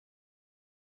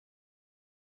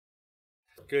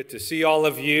Good to see all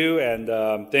of you,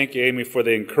 and thank you, Amy, for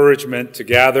the encouragement to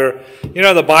gather. You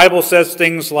know, the Bible says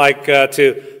things like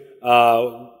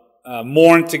to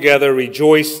mourn together,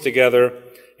 rejoice together,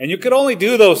 and you could only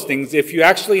do those things if you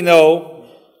actually know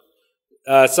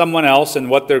someone else and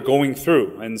what they're going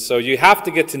through. And so you have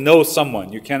to get to know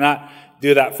someone. You cannot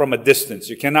do that from a distance.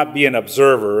 You cannot be an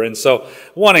observer. And so I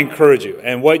want to encourage you.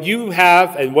 And what you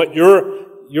have and what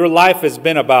your life has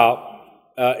been about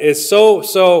is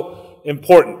so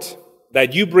important,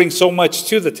 that you bring so much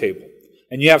to the table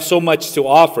and you have so much to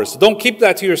offer. So don't keep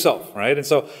that to yourself, right? And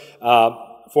so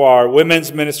for our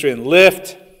women's ministry and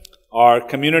Lift, our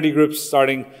community groups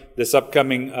starting this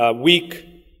upcoming week,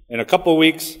 in a couple of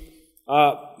weeks,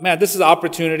 this is an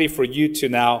opportunity for you to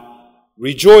now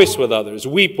rejoice with others,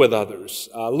 weep with others,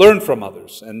 learn from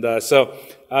others. And so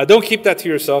don't keep that to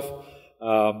yourself.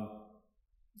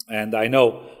 And I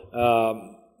know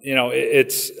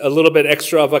it's a little bit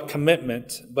extra of a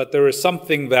commitment, but there is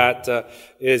something that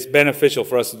is beneficial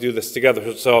for us to do this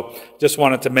together. So just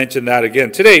wanted to mention that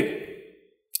again. Today,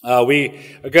 we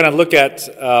are going to look at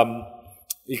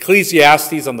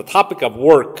Ecclesiastes on the topic of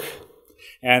work.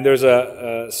 And there's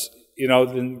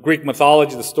in Greek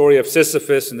mythology, the story of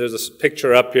Sisyphus, and there's a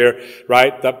picture up here,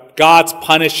 right? That gods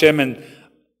punish him, and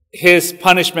his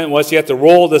punishment was he had to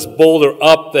roll this boulder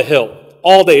up the hill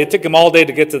all day. It took him all day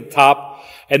to get to the top.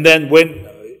 And then when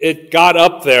it got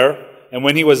up there, and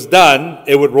when he was done,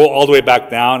 it would roll all the way back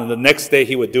down. And the next day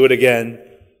he would do it again,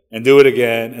 and do it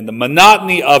again. And the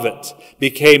monotony of it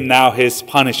became now his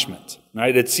punishment,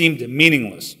 right? It seemed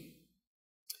meaningless.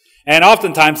 And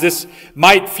oftentimes this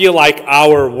might feel like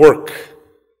our work,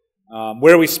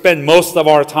 where we spend most of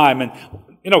our time. And,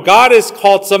 God has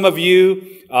called some of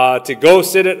you to go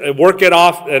work in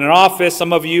an office.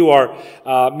 Some of you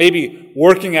are maybe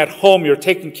working at home. You're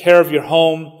taking care of your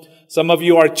home. Some of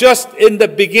you are just in the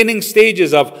beginning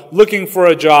stages of looking for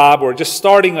a job or just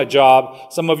starting a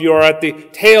job. Some of you are at the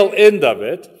tail end of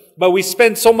it. But we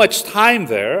spend so much time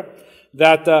there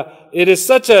that it is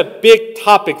such a big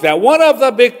topic, that one of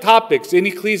the big topics in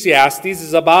Ecclesiastes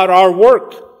is about our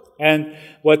work and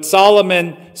what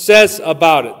Solomon says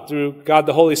about it through God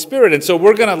the Holy Spirit. And so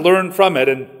we're going to learn from it.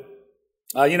 And,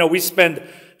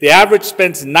 the average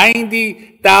spends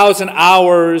 90,000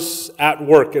 hours at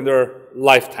work in their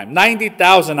lifetime.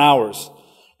 90,000 hours.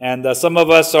 And some of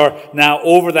us are now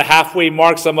over the halfway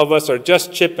mark. Some of us are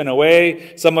just chipping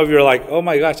away. Some of you are like, oh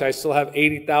my gosh, I still have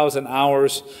 80,000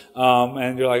 hours.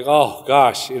 And you're like, oh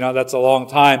gosh, that's a long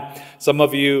time. Some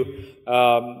of you,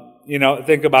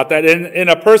 think about that. In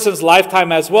a person's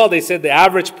lifetime as well, they said the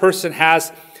average person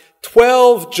has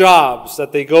 12 jobs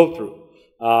that they go through.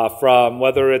 From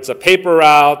whether it's a paper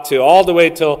route to all the way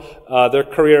till their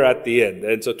career at the end.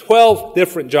 And so 12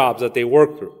 different jobs that they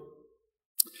work through.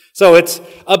 So it's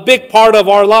a big part of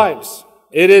our lives.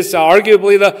 It is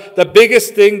arguably the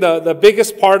biggest thing, the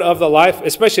biggest part of the life,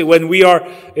 especially when we are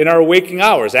in our waking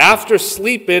hours. After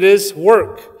sleep, it is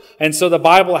work. And so the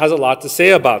Bible has a lot to say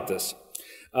about this.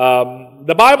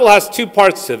 The Bible has two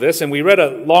parts to this, and we read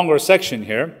a longer section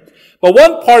here. But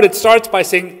one part, it starts by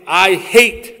saying, I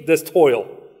hate this toil.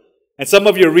 And some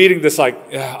of you are reading this like,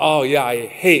 oh yeah, I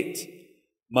hate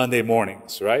Monday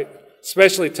mornings, right?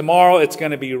 Especially tomorrow, it's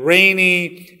going to be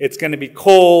rainy, it's going to be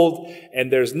cold,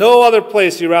 and there's no other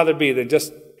place you'd rather be than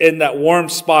just in that warm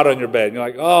spot on your bed. And you're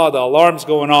like, oh, the alarm's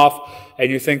going off, and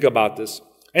you think about this.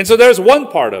 And so there's one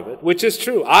part of it, which is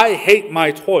true. I hate my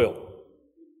toil.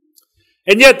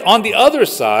 And yet, on the other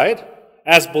side,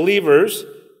 as believers,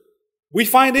 we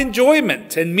find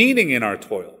enjoyment and meaning in our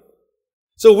toil.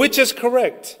 So which is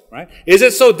correct, right? Is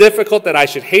it so difficult that I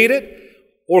should hate it?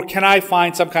 Or can I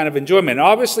find some kind of enjoyment? And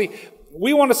obviously,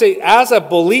 we want to say, as a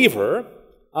believer,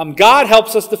 God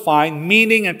helps us to find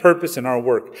meaning and purpose in our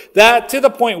work. That to the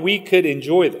point we could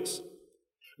enjoy this.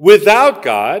 Without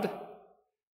God,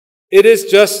 it is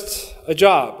just a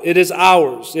job. It is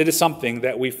ours. It is something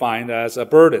that we find as a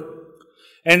burden.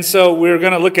 And so we're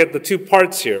going to look at the two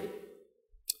parts here.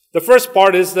 The first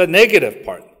part is the negative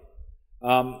part.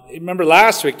 Remember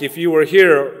last week, if you were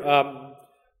here,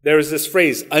 there was this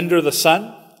phrase, under the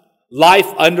sun, life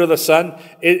under the sun.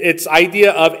 It's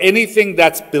idea of anything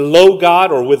that's below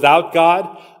God or without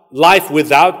God, life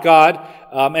without God.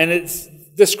 And it's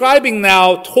describing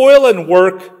now toil and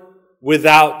work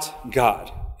without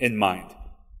God in mind.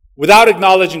 Without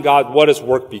acknowledging God, what does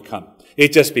work become?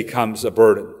 It just becomes a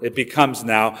burden. It becomes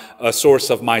now a source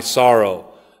of my sorrow.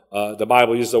 The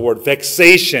Bible uses the word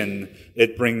vexation,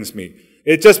 it brings me.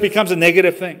 It just becomes a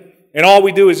negative thing. And all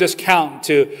we do is just count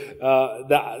to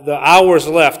the hours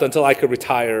left until I could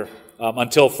retire,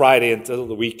 until Friday, until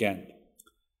the weekend.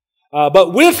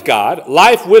 But with God,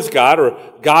 life with God, or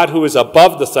God who is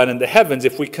above the sun in the heavens,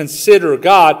 if we consider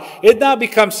God, it now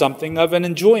becomes something of an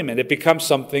enjoyment. It becomes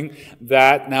something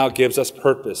that now gives us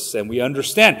purpose. And we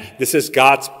understand this is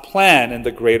God's plan in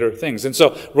the greater things. And so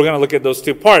we're going to look at those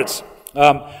two parts.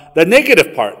 The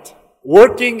negative part,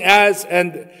 working as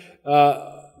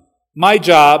my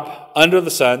job under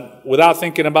the sun, without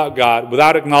thinking about God,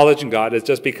 without acknowledging God, it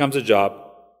just becomes a job.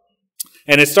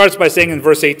 And it starts by saying in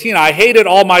verse 18, I hated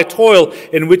all my toil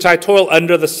in which I toil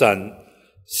under the sun,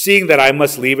 seeing that I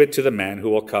must leave it to the man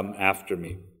who will come after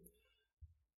me.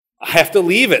 I have to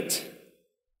leave it.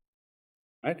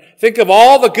 Right? Think of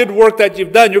all the good work that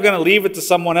you've done. You're going to leave it to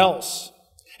someone else.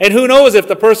 And who knows if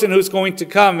the person who's going to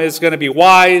come is going to be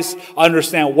wise,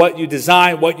 understand what you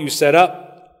design, what you set up.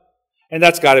 And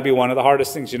that's got to be one of the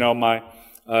hardest things. You know, my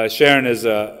Sharon is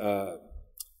a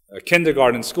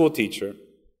kindergarten school teacher.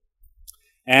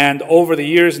 And over the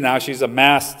years now, she's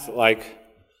amassed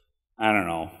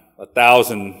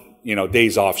 1,000,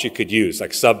 days off she could use,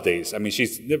 like sub days. I mean,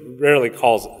 she rarely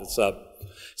calls it a sub.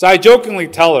 So I jokingly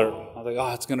tell her, I'm like,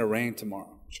 it's going to rain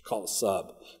tomorrow. She call a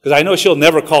sub. Because I know she'll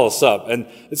never call a sub. And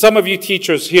some of you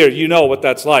teachers here, you know what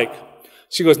that's like.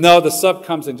 She goes, no, the sub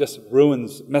comes and just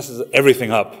messes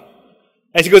everything up.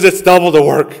 And she goes, it's double the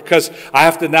work because I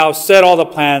have to now set all the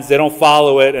plans. They don't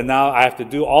follow it. And now I have to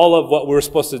do all of what we were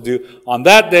supposed to do on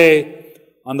that day,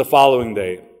 on the following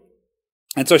day.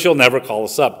 And so she'll never call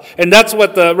us up. And that's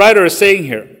what the writer is saying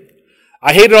here.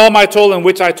 I hated all my toil in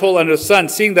which I toil under the sun,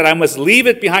 seeing that I must leave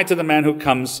it behind to the man who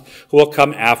will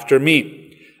come after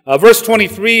me. Verse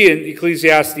 23 in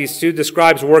Ecclesiastes 2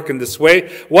 describes work in this way.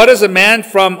 What is a man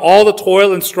from all the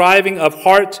toil and striving of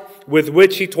heart with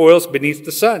which he toils beneath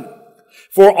the sun?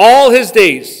 For all his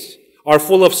days are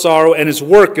full of sorrow, and his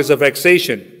work is a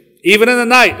vexation. Even in the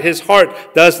night, his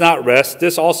heart does not rest.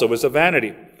 This also is a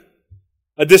vanity.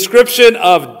 A description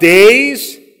of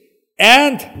days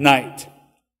and night.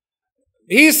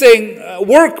 He's saying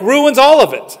work ruins all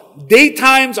of it.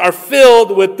 Daytimes are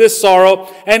filled with this sorrow,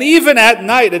 and even at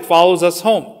night it follows us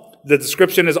home. The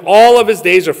description is all of his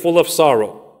days are full of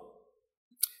sorrow.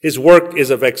 His work is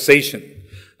a vexation.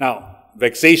 Now,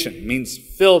 vexation means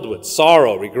filled with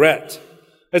sorrow, regret.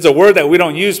 It's a word that we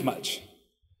don't use much.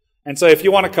 And so if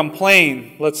you want to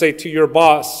complain, let's say to your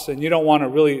boss, and you don't want to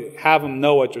really have him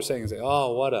know what you're saying, and say,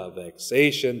 oh, what a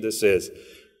vexation this is.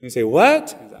 You say,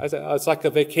 what? I said, it's like a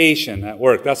vacation at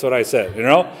work. That's what I said,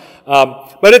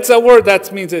 But it's a word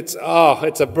that means it's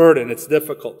a burden. It's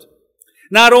difficult.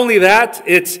 Not only that,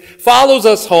 it follows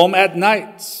us home at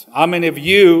night. How many of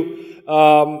you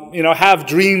have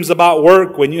dreams about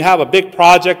work when you have a big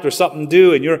project or something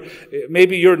due, and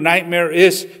maybe your nightmare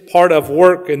is part of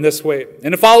work in this way.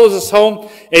 And it follows us home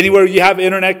anywhere you have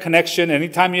internet connection,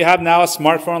 anytime you have now a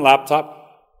smartphone, laptop.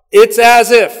 It's as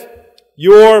if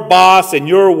your boss and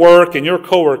your work and your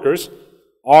coworkers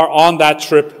are on that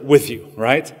trip with you,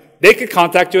 right? They could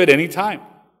contact you at any time.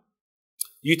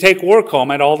 You take work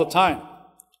home at all the time.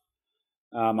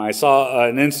 I saw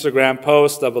an Instagram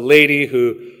post of a lady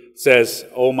who says,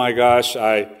 oh my gosh,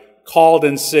 I called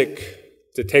in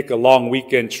sick to take a long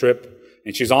weekend trip,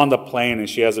 and she's on the plane and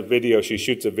she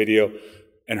shoots a video,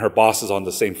 and her boss is on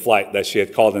the same flight that she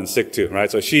had called in sick to, right?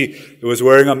 So she was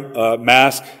wearing a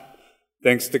mask.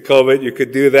 Thanks to COVID, you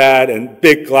could do that, and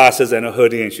big glasses and a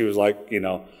hoodie, and she was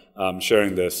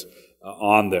sharing this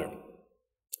on there.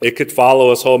 It could follow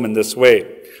us home in this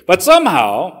way. But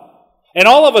somehow, and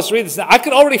all of us read this now, I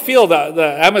could already feel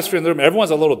the atmosphere in the room. Everyone's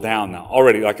a little down now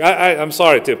already. I'm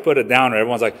sorry to put it down, or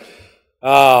everyone's like,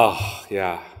 oh,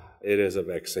 yeah, it is a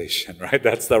vexation, right?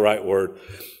 That's the right word.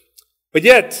 But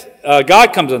yet,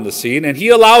 God comes on the scene, and He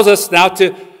allows us now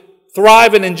to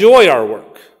thrive and enjoy our work.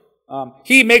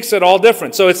 He makes it all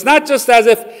different. So it's not just as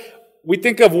if we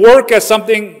think of work as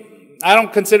something, I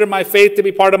don't consider my faith to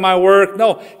be part of my work.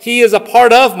 No, He is a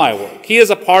part of my work. He is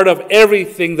a part of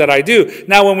everything that I do.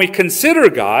 Now, when we consider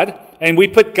God and we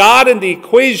put God in the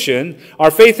equation, our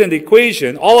faith in the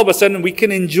equation, all of a sudden we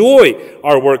can enjoy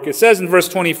our work. It says in verse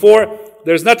 24,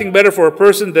 there's nothing better for a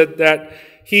person that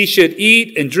he should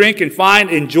eat and drink and find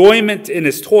enjoyment in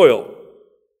his toil.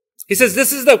 He says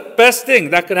this is the best thing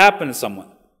that could happen to someone.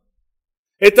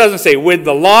 It doesn't say win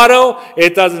the lotto.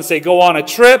 It doesn't say go on a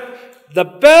trip. The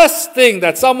best thing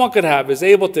that someone could have is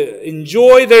able to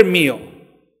enjoy their meal,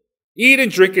 eat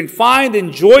and drink, and find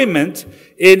enjoyment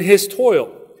in his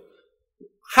toil.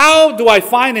 How do I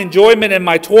find enjoyment in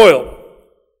my toil?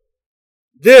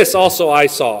 This also I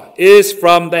saw is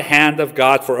from the hand of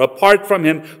God, for apart from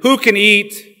Him, who can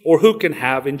eat or who can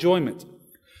have enjoyment?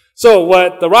 So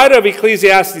what the writer of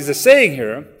Ecclesiastes is saying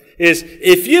here is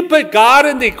if you put God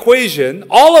in the equation,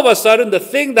 all of a sudden the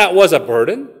thing that was a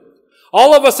burden,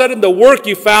 all of a sudden the work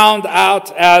you found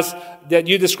out as, that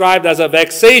you described as a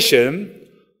vexation,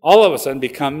 all of a sudden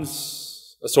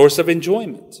becomes a source of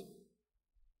enjoyment.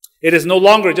 It is no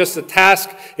longer just a task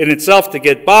in itself to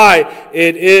get by.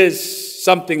 It is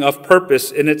something of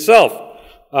purpose in itself.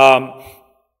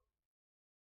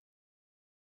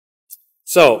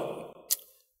 So,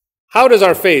 how does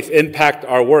our faith impact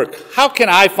our work? How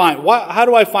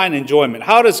do I find enjoyment?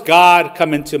 How does God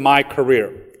come into my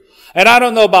career? And I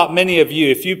don't know about many of you,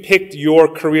 if you picked your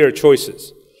career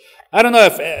choices. I don't know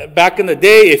if back in the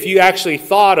day, if you actually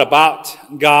thought about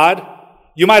God,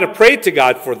 you might have prayed to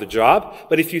God for the job,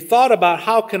 but if you thought about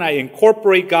how can I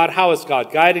incorporate God, how is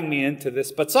God guiding me into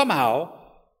this? But somehow,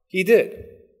 He did.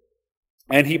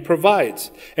 And He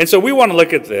provides. And so we want to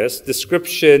look at this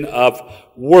description of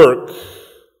work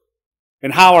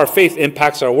and how our faith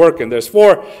impacts our work. And there's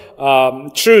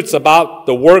 4 truths about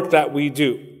the work that we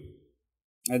do.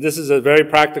 And this is a very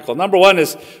practical. Number 1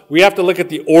 is we have to look at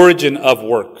the origin of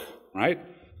work, right?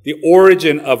 The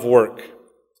origin of work.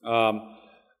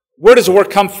 Where does work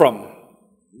come from?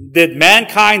 Did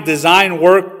mankind design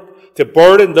work to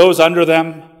burden those under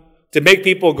them, to make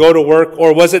people go to work,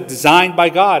 or was it designed by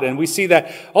God? And we see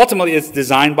that ultimately it's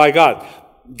designed by God.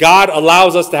 God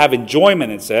allows us to have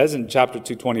enjoyment, it says in chapter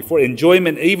 2:24,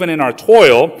 enjoyment even in our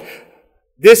toil.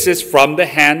 This is from the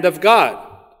hand of God.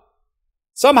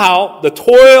 Somehow, the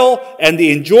toil and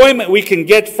the enjoyment we can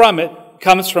get from it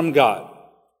comes from God.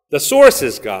 The source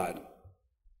is God.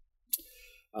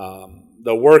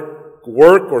 The work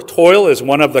or toil is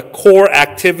one of the core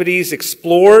activities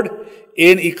explored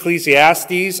in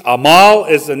Ecclesiastes. Amal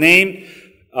is the name,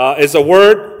 is a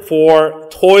word for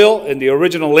toil in the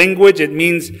original language. It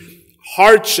means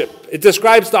hardship. It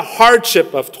describes the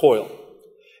hardship of toil.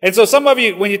 And so some of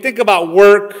you, when you think about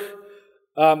work,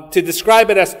 to describe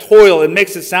it as toil, it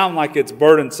makes it sound like it's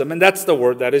burdensome. And that's the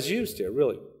word that is used here,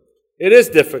 really. It is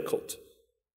difficult.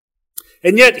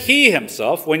 And yet He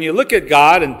Himself, when you look at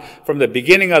God, and from the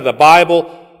beginning of the Bible,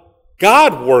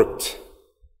 God worked.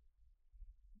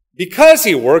 Because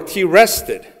He worked, He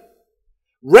rested.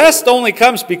 Rest only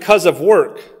comes because of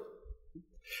work.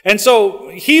 And so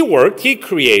He worked, He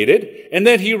created, and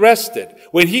then He rested.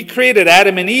 When He created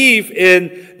Adam and Eve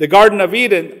in the Garden of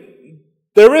Eden,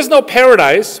 there is no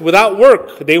paradise without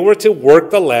work. They were to work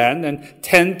the land and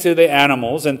tend to the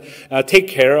animals and take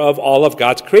care of all of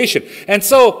God's creation. And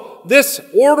so this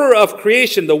order of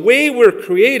creation, the way we're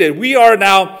created, we are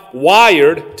now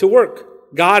wired to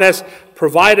work. God has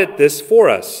provided this for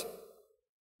us.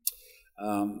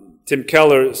 Tim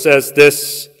Keller says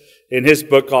this in his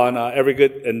book on Every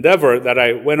Good Endeavor that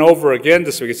I went over again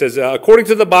this week. He says, according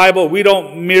to the Bible, we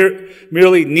don't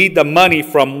merely need the money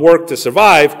from work to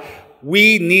survive.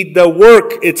 We need the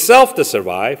work itself to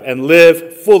survive and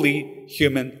live fully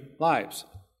human lives.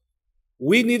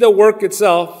 We need the work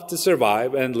itself to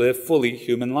survive and live fully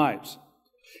human lives.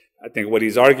 I think what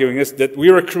he's arguing is that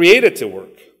we were created to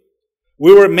work.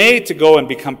 We were made to go and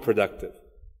become productive.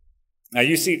 Now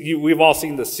we've all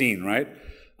seen the scene, right?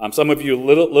 Some of you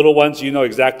little ones, you know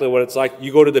exactly what it's like.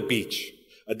 You go to the beach,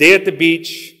 a day at the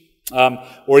beach,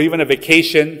 or even a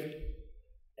vacation.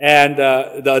 And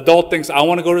the adult thinks, I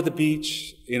want to go to the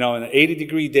beach, in an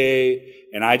 80-degree day,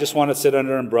 and I just want to sit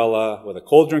under an umbrella with a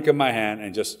cold drink in my hand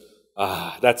and just,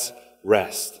 that's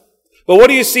rest. But what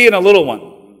do you see in a little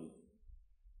one?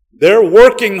 They're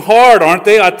working hard, aren't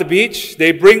they, at the beach?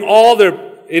 They bring all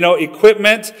their,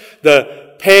 equipment,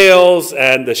 the pails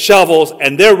and the shovels,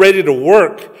 and they're ready to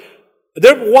work.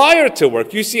 They're wired to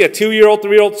work. You see a 2-year-old,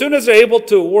 3-year-old, as soon as they're able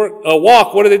to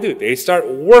walk, what do? They start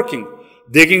working.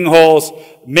 Digging holes,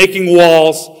 making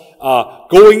walls,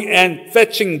 going and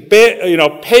fetching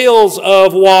pails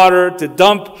of water to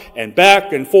dump and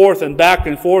back and forth,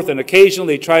 and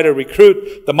occasionally try to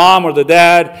recruit the mom or the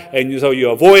dad, and so you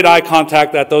avoid eye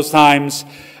contact at those times.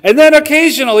 And then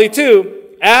occasionally,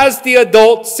 too, as the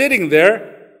adult sitting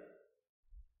there,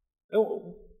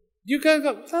 you kind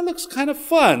of go, that looks kind of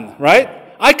fun, right?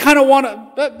 I kind of want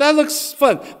to, that looks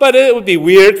fun. But it would be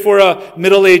weird for a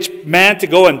middle-aged man to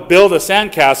go and build a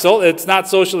sandcastle. It's not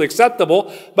socially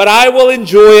acceptable. But I will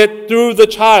enjoy it through the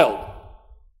child.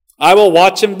 I will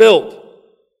watch him build.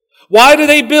 Why do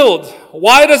they build?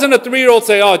 Why doesn't a 3-year-old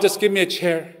say, just give me a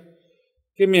chair,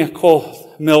 give me a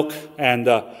cold milk, and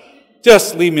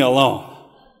just leave me alone?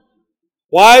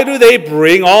 Why do they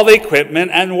bring all the equipment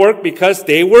and work? Because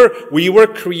we were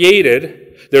created.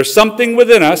 There's something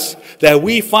within us that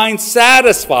we find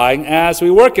satisfying as we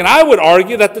work. And I would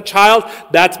argue that the child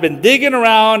that's been digging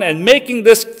around and making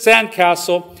this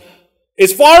sandcastle,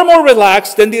 is far more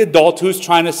relaxed than the adult who's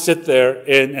trying to sit there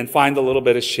and find a little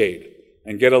bit of shade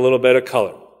and get a little bit of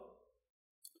color.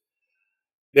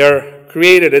 They're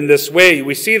created in this way.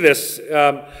 We see this,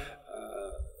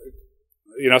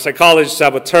 psychologists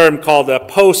have a term called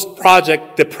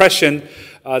post-project depression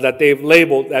that they've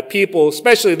labeled, that people,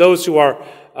 especially those who are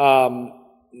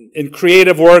in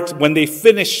creative work, when they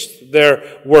finish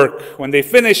their work, when they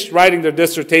finish writing their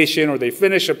dissertation, or they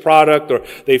finish a product, or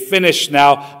they finish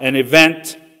now an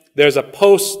event, there's a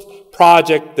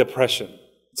post-project depression.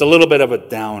 It's a little bit of a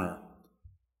downer.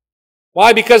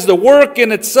 Why? Because the work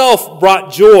in itself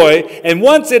brought joy, and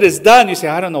once it is done, you say,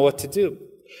 I don't know what to do.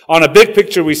 On a big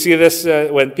picture, we see this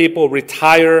when people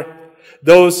retire.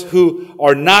 Those who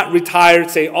are not retired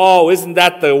say, oh, isn't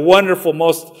that the wonderful,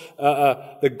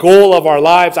 the goal of our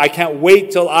lives? I can't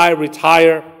wait till I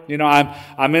retire.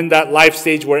 I'm in that life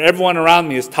stage where everyone around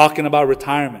me is talking about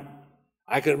retirement.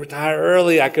 I could retire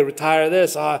early. I could retire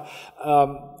this.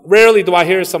 Rarely do I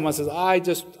hear someone says, I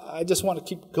just want to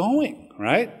keep going,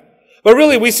 right? But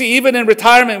really, we see even in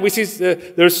retirement, we see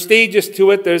there's stages to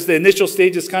it. There's the initial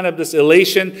stage is kind of this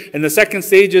elation, and the second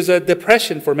stage is a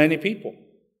depression for many people.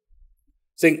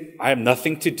 Saying, I have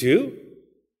nothing to do?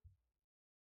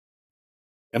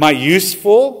 Am I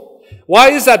useful? Why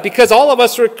is that? Because all of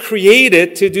us were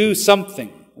created to do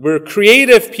something. We're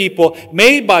creative people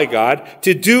made by God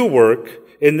to do work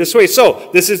in this way. So,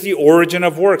 this is the origin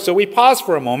of work. So we pause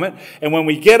for a moment, and when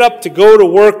we get up to go to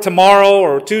work tomorrow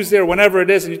or Tuesday or whenever it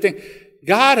is, and you think,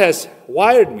 God has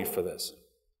wired me for this.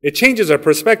 It changes our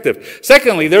perspective.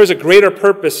 Secondly, there's a greater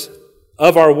purpose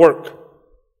of our work.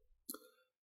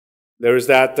 There's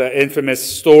that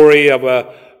infamous story of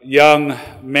a young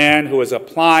man who was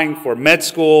applying for med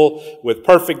school with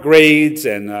perfect grades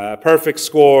and perfect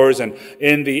scores. And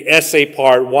in the essay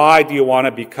part, why do you want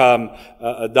to become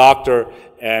a doctor?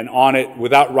 And on it,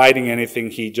 without writing anything,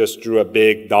 he just drew a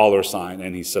big $ sign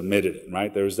and he submitted it,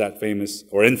 right? There's that famous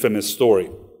or infamous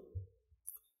story.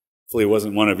 Hopefully it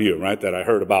wasn't one of you, right, that I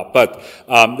heard about. But,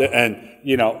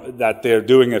 that they're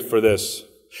doing it for this.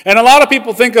 And a lot of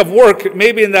people think of work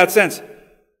maybe in that sense.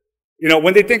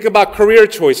 When they think about career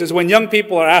choices, when young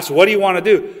people are asked, what do you want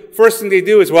to do? First thing they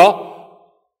do is,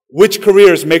 which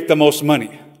careers make the most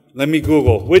money? Let me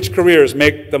Google, which careers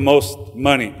make the most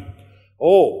money?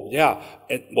 Oh, yeah.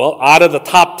 Out of the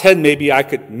top 10, maybe I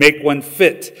could make one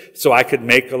fit so I could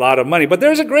make a lot of money. But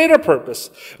there's a greater purpose.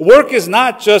 Work is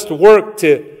not just work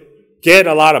to get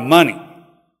a lot of money.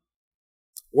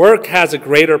 Work has a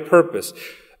greater purpose.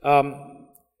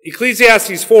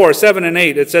 Ecclesiastes 4, 7 and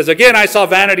 8, it says, again, I saw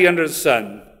vanity under the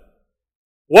sun.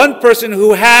 One person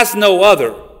who has no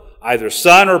other, either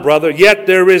son or brother, yet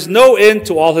there is no end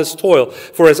to all his toil.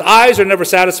 For his eyes are never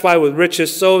satisfied with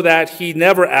riches, so that he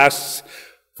never asks,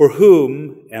 for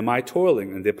whom am I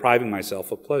toiling and depriving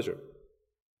myself of pleasure?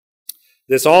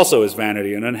 This also is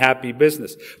vanity, an unhappy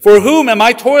business. For whom am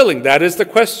I toiling? That is the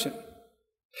question.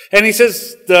 And he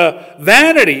says the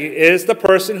vanity is the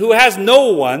person who has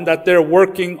no one that they're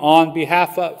working on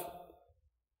behalf of.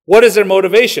 What is their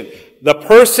motivation? The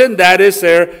person that is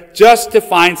there just to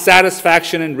find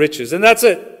satisfaction and riches. And that's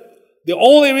it. The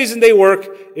only reason they work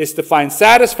is to find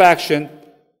satisfaction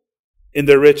in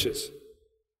their riches.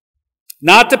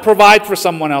 Not to provide for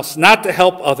someone else, not to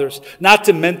help others, not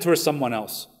to mentor someone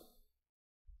else.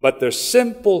 But their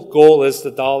simple goal is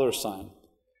the $ sign.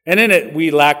 And in it,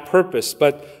 we lack purpose.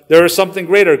 But there is something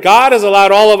greater. God has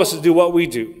allowed all of us to do what we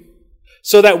do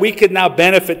so that we could now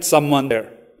benefit someone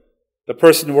there. The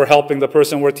person we're helping, the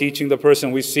person we're teaching, the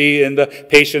person we see in the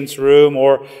patient's room,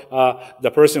 or the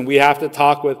person we have to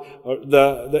talk with, or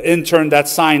the intern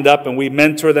that's signed up and we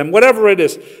mentor them, whatever it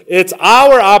is. It's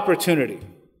our opportunity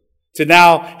to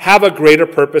now have a greater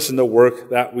purpose in the work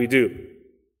that we do.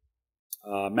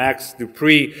 Max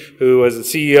Dupree, who was the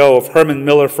CEO of Herman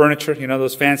Miller Furniture,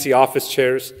 those fancy office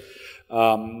chairs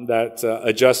that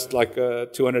adjust like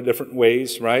 200 different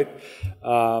ways, right?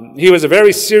 He was a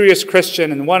very serious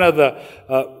Christian, and one of the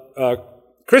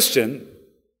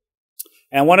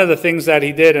one of the things that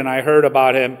he did, and I heard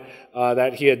about him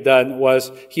that he had done,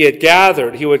 was he would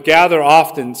gather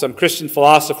often some Christian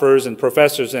philosophers and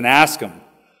professors and ask them,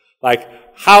 like,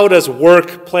 how does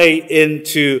work play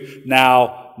into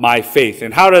now my faith?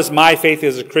 And how does my faith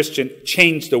as a Christian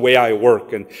change the way I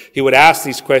work? And he would ask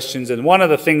these questions, and one of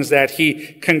the things that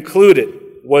he concluded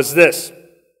was this: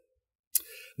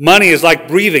 money is like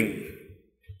breathing.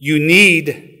 You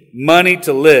need money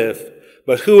to live,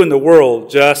 but who in the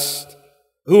world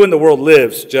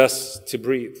lives just to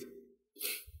breathe?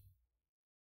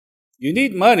 You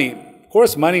need money. Of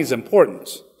course, money is important,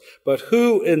 but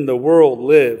who in the world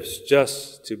lives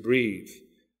just to breathe?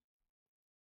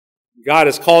 God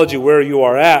has called you where you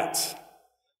are at.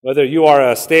 Whether you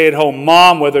are a stay-at-home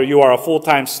mom, whether you are a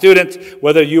full-time student,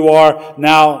 whether you are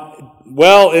now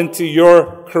well into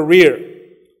your career.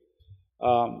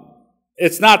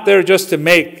 It's not there just to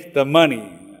make the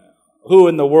money. Who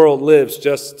in the world lives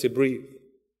just to breathe?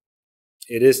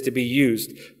 It is to be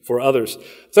used for others.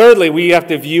 Thirdly, we have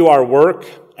to view our work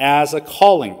as a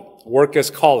calling. Work as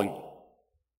calling.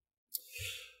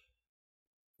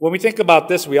 When we think about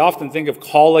this, we often think of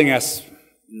calling as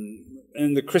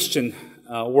in the Christian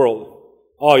world.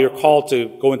 Oh, you're called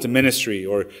to go into ministry,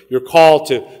 or you're called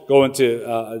to go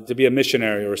into to be a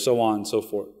missionary, or so on and so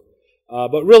forth.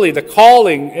 But really, the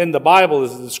calling in the Bible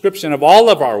is a description of all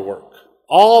of our work,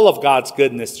 all of God's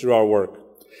goodness through our work.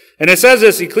 And it says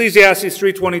this, Ecclesiastes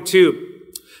 3:22.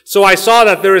 So I saw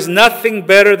that there is nothing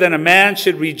better than a man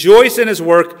should rejoice in his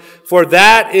work, for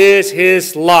that is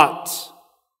his lot.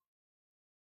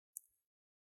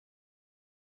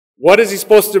 What is he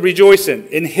supposed to rejoice in?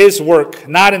 In his work,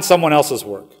 not in someone else's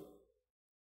work.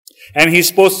 And he's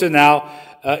supposed to now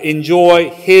enjoy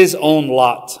his own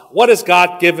lot. What has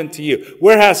God given to you?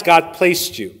 Where has God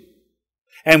placed you?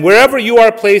 And wherever you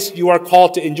are placed, you are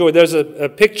called to enjoy. There's a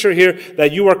picture here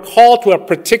that you are called to a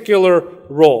particular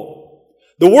role.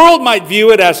 The world might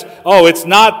view it as, oh, it's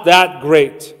not that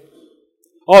great.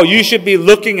 Oh, you should be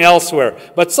looking elsewhere.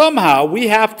 But somehow we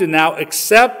have to now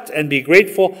accept and be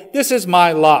grateful. This is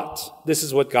my lot. This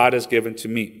is what God has given to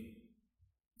me.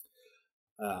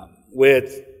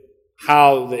 With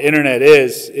how the internet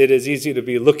is, it is easy to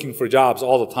be looking for jobs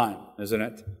all the time, isn't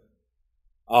it?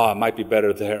 Oh, it might be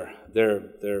better there.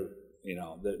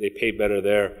 They pay better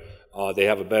there. They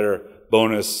have a better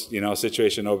bonus,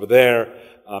 situation over there.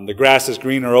 The grass is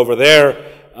greener over there.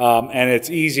 And it's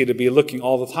easy to be looking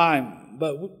all the time.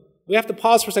 But we have to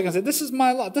pause for a second and say, this is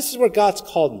my lot. This is where God's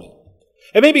called me.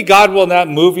 And maybe God will not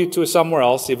move you to somewhere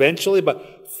else eventually, but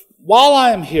while I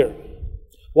am here,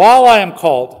 while I am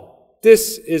called,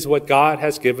 this is what God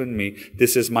has given me.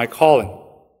 This is my calling.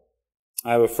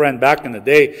 I have a friend back in the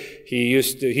day,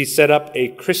 he set up a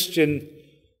Christian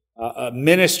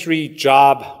ministry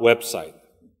job website.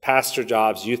 Pastor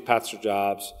jobs, youth pastor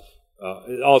jobs,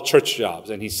 all church jobs.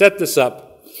 And he set this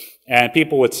up, and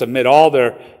people would submit all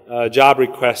their job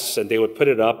requests, and they would put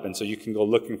it up, and so you can go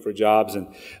looking for jobs.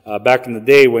 And back in the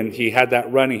day when he had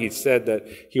that running, he said that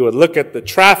he would look at the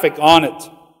traffic on it.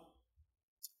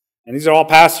 And these are all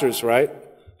pastors, right?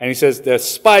 And he says the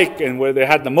spike and where they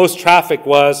had the most traffic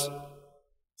was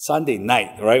Sunday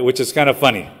night, right? Which is kind of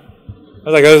funny. I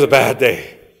was like, it was a bad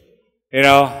day.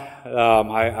 No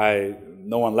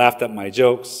one laughed at my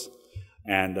jokes,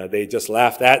 and they just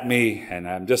laughed at me, and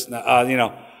I'm just,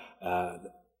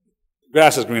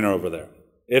 grass is greener over there.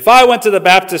 If I went to the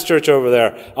Baptist church over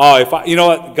there,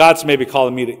 God's maybe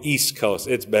calling me to East Coast.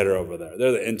 It's better over there.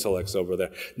 They're the intellects over there.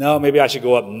 No, maybe I should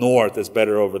go up north. It's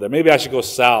better over there. Maybe I should go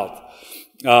south.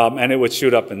 And it would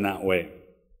shoot up in that way.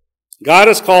 God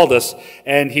has called us,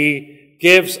 and He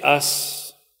gives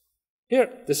us, here,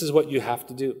 this is what you have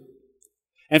to do.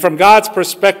 And from God's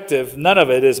perspective, none of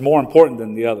it is more important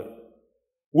than the other.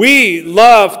 We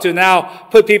love to now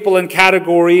put people in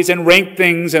categories and rank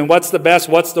things and what's the best,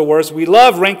 what's the worst. We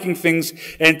love ranking things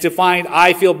and to find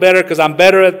I feel better because I'm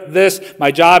better at this. My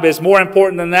job is more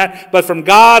important than that. But from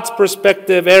God's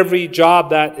perspective, every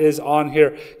job that is on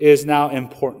here is now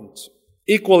important.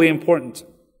 Equally important.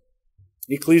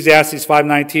 Ecclesiastes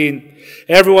 5:19.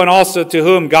 Everyone also to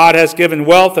whom God has given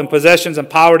wealth and possessions and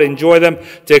power to enjoy them,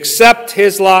 to accept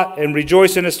his lot and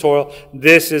rejoice in his toil,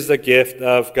 this is the gift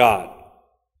of God.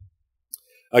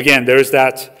 Again, there's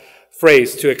that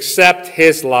phrase, to accept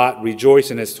his lot,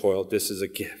 rejoice in his toil. This is a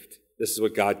gift. This is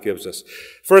what God gives us.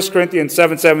 1 Corinthians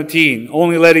 7:17,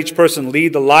 only let each person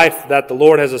lead the life that the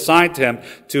Lord has assigned to him,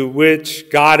 to which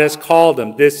God has called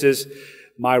him. This is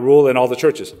my rule in all the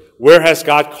churches. Where has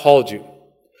God called you?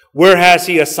 Where has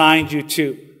he assigned you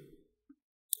to?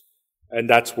 And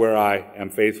that's where I am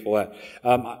faithful at.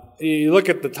 You look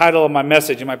at the title of my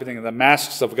message, you might be thinking, the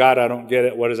masks of God, I don't get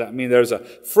it. What does that mean? There's a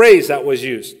phrase that was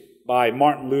used by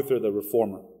Martin Luther, the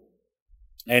Reformer.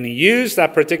 And he used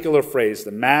that particular phrase,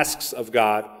 the masks of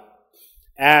God,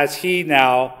 as he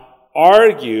now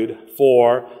argued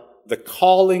for the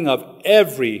calling of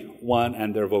everyone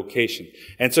and their vocation.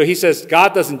 And so he says,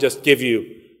 God doesn't just give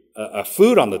you a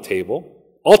food on the table.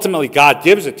 Ultimately, God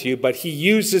gives it to you, but he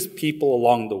uses people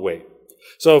along the way.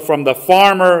 So from the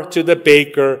farmer to the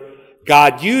baker,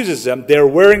 God uses them. They're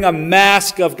wearing a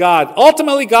mask of God.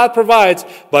 Ultimately, God provides,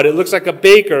 but it looks like a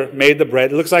baker made the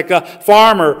bread. It looks like a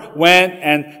farmer went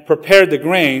and prepared the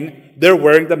grain. they're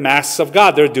wearing the masks of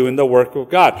God. They're doing the work of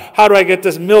God. How do I get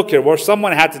this milk here? Well,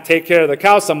 someone had to take care of the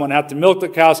cows. Someone had to milk the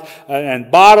cows and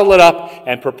bottle it up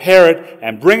and prepare it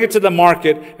and bring it to the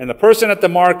market. And the person at the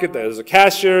market, there's a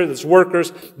cashier, there's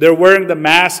workers, they're wearing the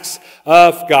masks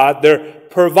of God. They're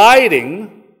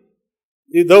providing,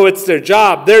 though it's their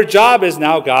job is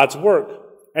now God's work.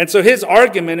 And so his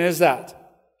argument is that.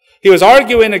 He was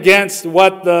arguing against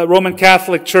what the Roman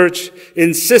Catholic Church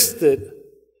insisted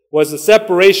was the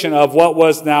separation of what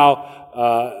was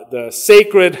now the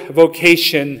sacred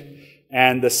vocation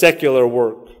and the secular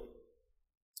work.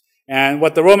 And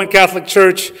what the Roman Catholic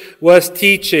Church was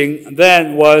teaching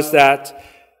then was that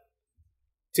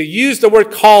to use the word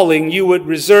calling, you would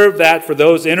reserve that for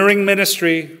those entering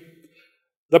ministry,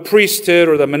 the priesthood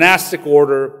or the monastic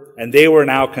order, and they were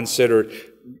now considered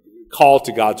called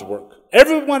to God's work.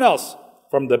 Everyone else,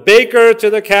 from the baker to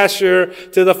the cashier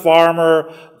to the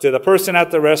farmer to the person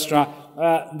at the restaurant,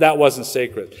 that wasn't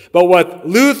sacred. But what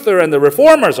Luther and the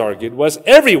Reformers argued was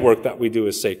every work that we do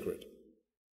is sacred.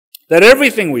 That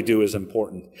everything we do is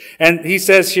important. And he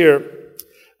says here,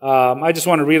 I just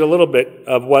want to read a little bit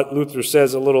of what Luther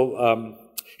says,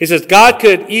 he says, God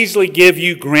could easily give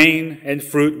you grain and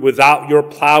fruit without your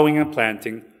plowing and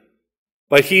planting,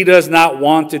 but he does not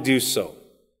want to do so.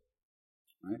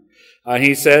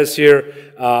 He says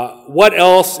here, what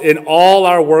else in all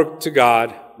our work to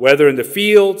God, whether in the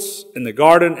fields, in the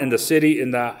garden, in the city,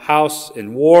 in the house,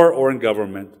 in war, or in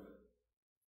government,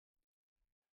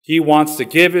 he wants to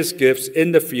give his gifts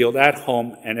in the field, at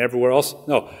home, and everywhere else.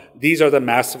 No, these are the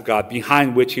masks of God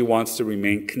behind which he wants to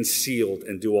remain concealed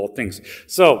and do all things.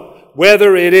 So,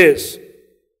 whether it is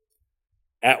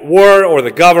at war or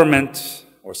the government,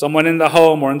 or someone in the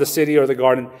home or in the city or the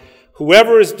garden,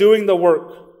 whoever is doing the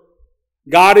work,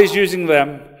 God is using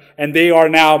them, and they are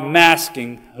now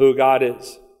masking who God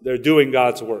is. They're doing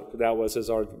God's work. That was his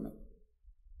argument.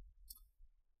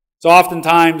 So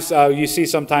oftentimes, you see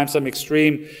sometimes some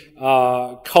extreme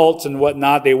cults and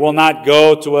whatnot. They will not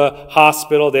go to a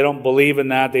hospital. They don't believe in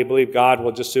that. They believe God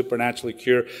will just supernaturally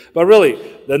cure. But really,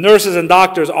 the nurses and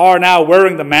doctors are now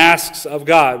wearing the masks of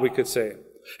God, we could say.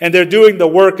 And they're doing the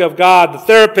work of God.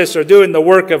 The therapists are doing the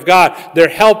work of God. They're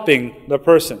helping the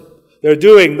person. They're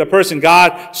doing the person.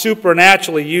 God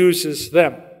supernaturally uses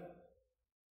them.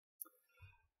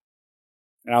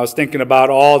 And I was thinking about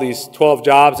all these 12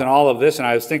 jobs and all of this, and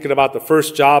I was thinking about the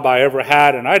first job I ever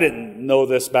had, and I didn't know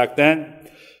this back then.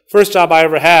 First job I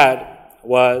ever had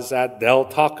was at Del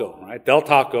Taco, right? Del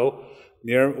Taco,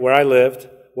 near where I lived,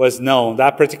 was known.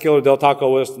 That particular Del Taco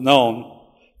was known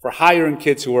for hiring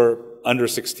kids who were under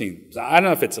 16. I don't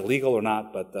know if it's illegal or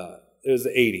not, but it was the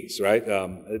 80s, right?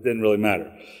 It didn't really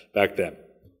matter back then.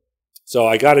 So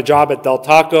I got a job at Del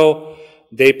Taco.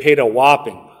 They paid a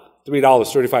whopping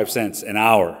 $3.35 an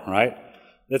hour, right?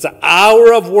 That's an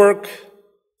hour of work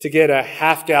to get a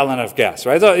half gallon of gas,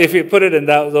 right? So if you put it in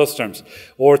those terms,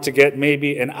 or to get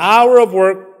maybe an hour of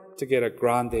work to get a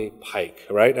grande pike,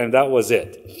 right? And that was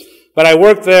it. But I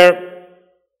worked there.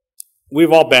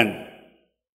 We've all been.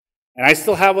 And I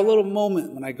still have a little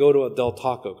moment when I go to a Del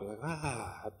Taco, because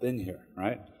I've been here,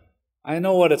 right? I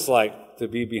know what it's like to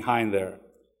be behind there.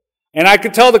 And I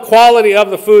could tell the quality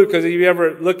of the food, because if you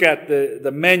ever look at the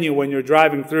menu when you're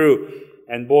driving through,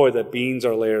 and boy, the beans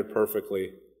are layered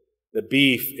perfectly. The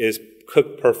beef is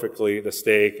cooked perfectly, the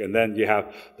steak, and then you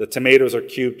have the tomatoes are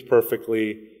cubed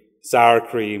perfectly, sour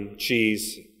cream,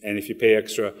 cheese, and if you pay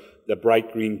extra, the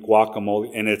bright green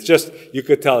guacamole. And it's just, you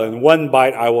could tell in one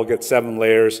bite I will get 7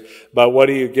 layers, but what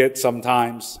do you get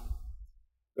sometimes?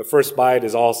 The first bite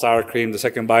is all sour cream, the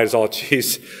second bite is all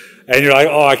cheese, and you're like,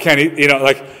 oh, I can't eat,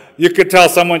 like, you could tell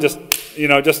someone just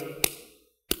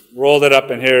rolled it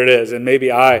up and here it is. And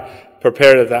maybe I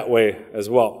prepared it that way as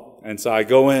well. And so I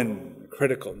go in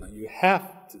critical. Now you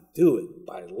have to do it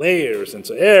by layers. And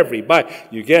so every bite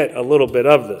you get a little bit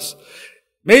of this.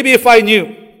 Maybe if I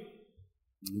knew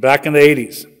back in the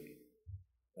 80s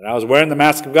that I was wearing the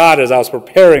mask of God as I was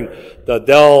preparing the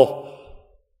Del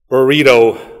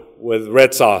burrito with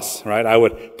red sauce, right? I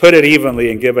would put it evenly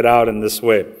and give it out in this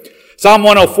way. Psalm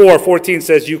 104:14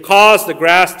 says, you cause the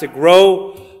grass to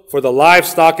grow for the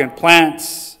livestock and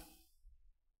plants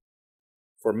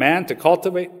for man to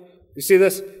cultivate. You see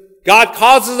this? God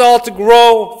causes it all to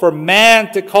grow for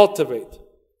man to cultivate,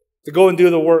 to go and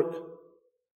do the work.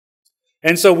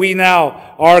 And so we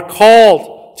now are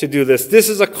called to do this. This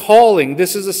is a calling.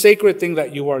 This is a sacred thing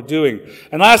that you are doing.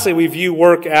 And lastly, we view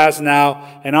work as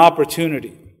now an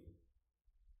opportunity.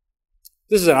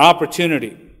 This is an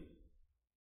opportunity.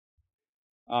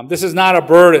 This is not a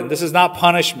burden. This is not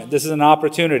punishment. This is an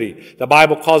opportunity. The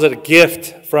Bible calls it a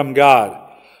gift from God.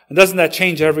 And doesn't that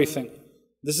change everything?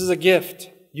 This is a gift.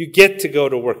 You get to go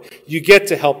to work. You get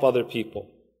to help other people.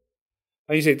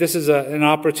 And you say, this is an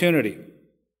opportunity.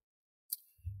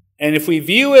 And if we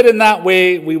view it in that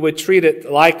way, we would treat it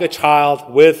like a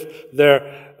child with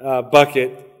their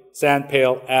bucket, sand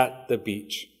pail at the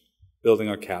beach, building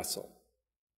a castle.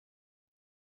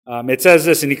 It says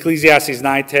this in Ecclesiastes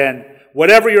 9:10,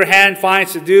 whatever your hand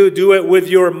finds to do, do it with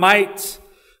your might.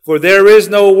 For there is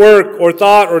no work or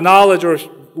thought or knowledge or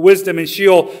wisdom in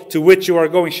Sheol to which you are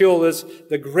going. Sheol is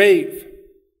the grave.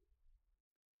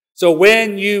 So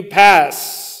when you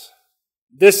pass,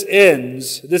 this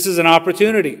ends. This is an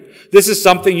opportunity. This is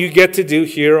something you get to do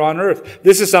here on earth.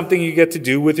 This is something you get to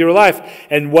do with your life.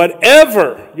 And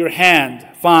whatever your hand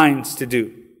finds to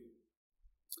do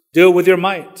it with your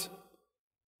might.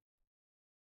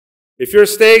 If you're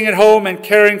staying at home and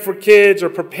caring for kids or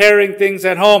preparing things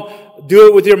at home, do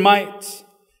it with your might.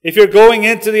 If you're going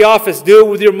into the office, do it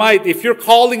with your might. If you're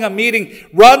calling a meeting,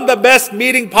 run the best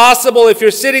meeting possible. If you're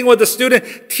sitting with a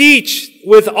student, teach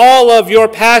with all of your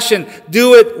passion.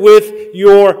 Do it with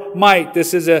your might.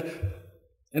 This is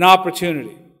an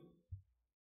opportunity.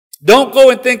 Don't go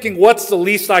in thinking, what's the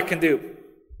least I can do?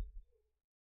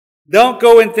 Don't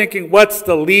go in thinking, what's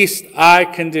the least I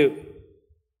can do?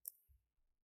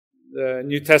 The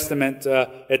New Testament,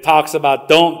 it talks about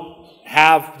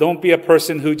don't be a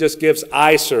person who just gives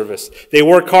eye service. They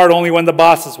work hard only when the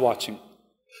boss is watching.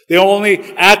 They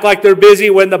only act like they're busy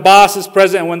when the boss is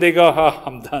present, and when they go, oh,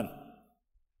 I'm done.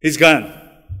 He's gone.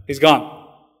 He's gone.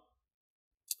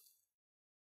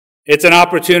 It's an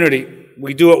opportunity.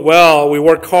 We do it well. We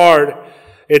work hard.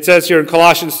 It says here in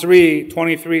Colossians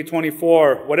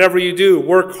 3:23-24, whatever you do,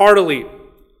 work heartily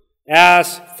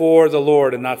as for the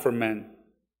Lord and not for men,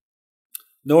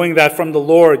 knowing that from the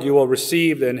Lord you will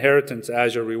receive the inheritance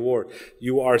as your reward.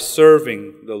 You are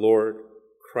serving the Lord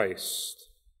Christ.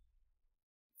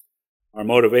 Our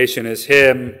motivation is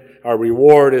Him. Our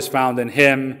reward is found in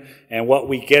Him. And what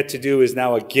we get to do is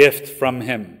now a gift from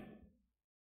Him.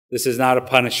 This is not a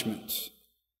punishment.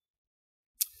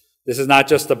 This is not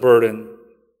just a burden,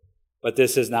 but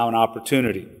this is now an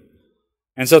opportunity.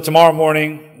 And so tomorrow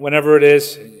morning, whenever it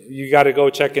is, you got to go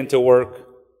check into work.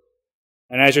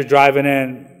 And as you're driving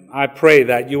in, I pray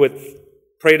that you would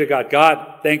pray to God.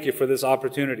 God, thank you for this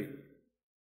opportunity.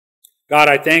 God,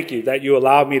 I thank you that you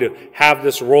allowed me to have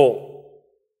this role.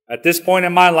 At this point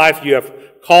in my life, you have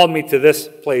called me to this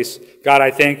place. God,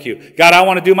 I thank you. God, I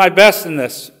want to do my best in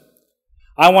this.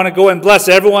 I want to go and bless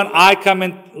everyone I come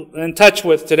in touch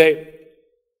with today.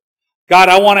 God,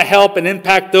 I want to help and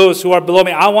impact those who are below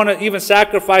me. I want to even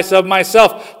sacrifice of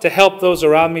myself to help those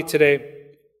around me today.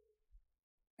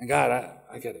 And God,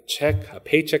 I get a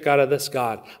paycheck out of this,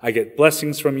 God. I get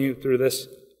blessings from you through this.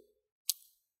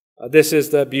 This is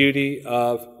the beauty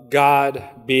of God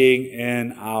being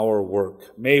in our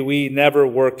work. May we never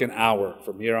work an hour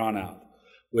from here on out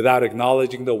without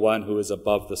acknowledging the one who is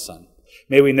above the sun.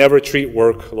 May we never treat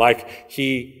work like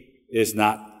He is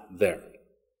not there.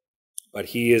 But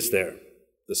He is there,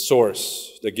 the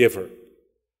source, the giver,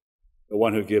 the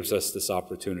one who gives us this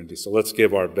opportunity. So let's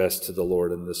give our best to the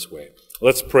Lord in this way.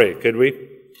 Let's pray, could we?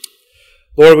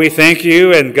 Lord, we thank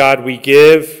you, and God, we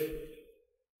give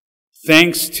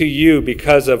thanks to you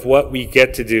because of what we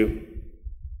get to do.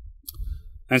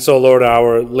 And so, Lord,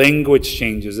 our language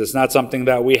changes. It's not something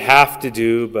that we have to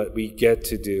do, but we get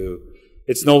to do.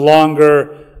 It's no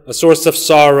longer a source of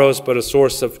sorrows, but a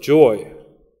source of joy.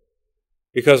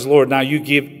 Because, Lord, now you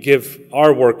give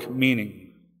our work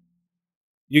meaning.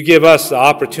 You give us the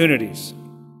opportunities.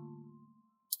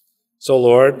 So,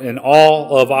 Lord, in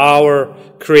all of our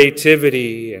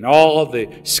creativity and all of the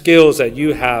skills that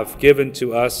you have given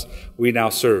to us, we now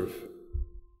serve.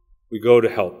 We go to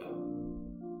help.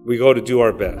 We go to do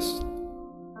our best.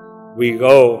 We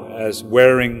go as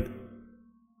wearing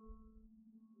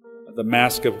the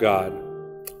mask of God,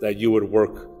 that you would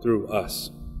work through us.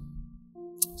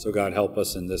 So, God, help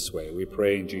us in this way. We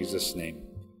pray in Jesus' name.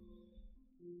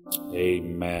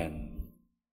 Amen.